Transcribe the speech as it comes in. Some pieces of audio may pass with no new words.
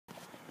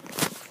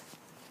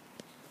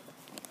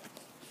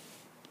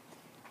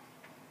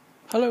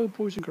Hello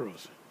boys and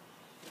girls,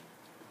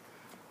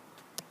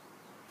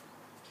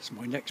 this is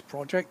my next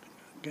project,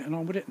 getting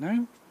on with it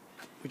now,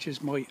 which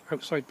is my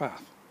outside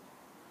bath.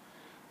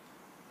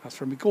 That's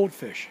for my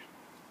goldfish.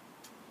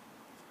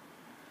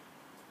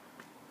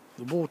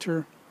 The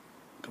water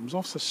comes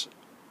off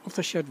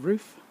the shed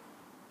roof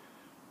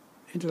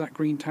into that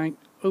green tank,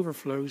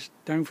 overflows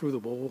down through the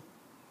wall,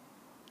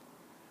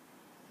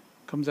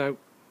 comes out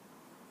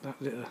that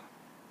little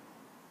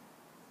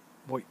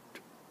white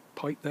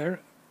pipe there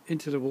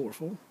into the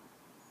waterfall,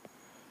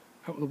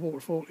 out of the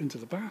waterfall into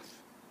the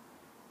bath,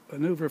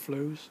 and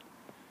overflows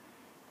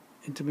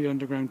into my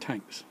underground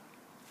tanks.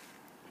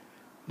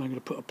 And I'm going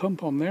to put a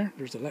pump on there.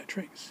 There's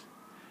electrics,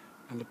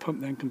 and the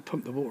pump then can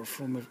pump the water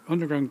from the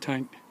underground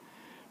tank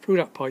through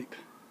that pipe,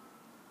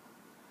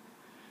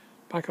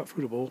 back up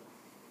through the wall,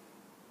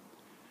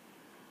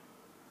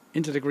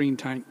 into the green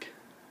tank,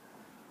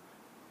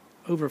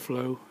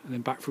 overflow, and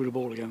then back through the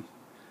wall again.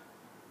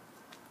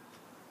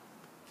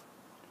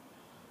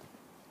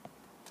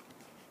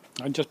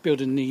 I'm just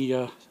building the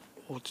an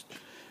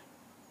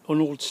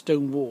old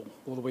stone wall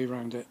all the way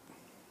around it.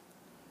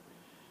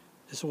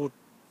 It's all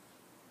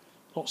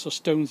lots of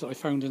stones that I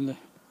found in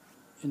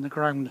the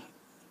ground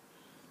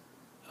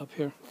up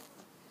here.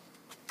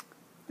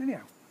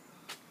 Anyhow,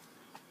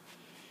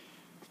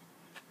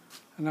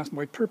 and that's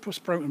my purple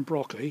sprout and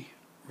broccoli,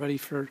 ready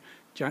for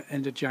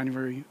end of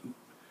January,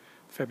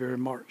 February,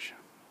 March.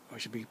 I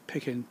should be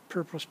picking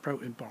purple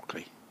sprout and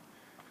broccoli.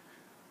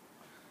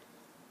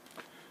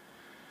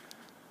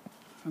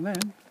 And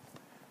then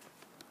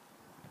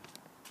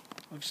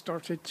I've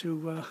started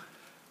to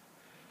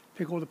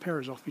pick all the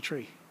pears off my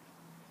tree.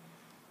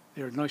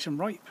 They're nice and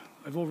ripe.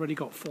 I've already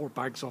got 4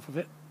 bags off of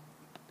it.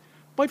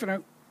 Bye for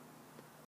now.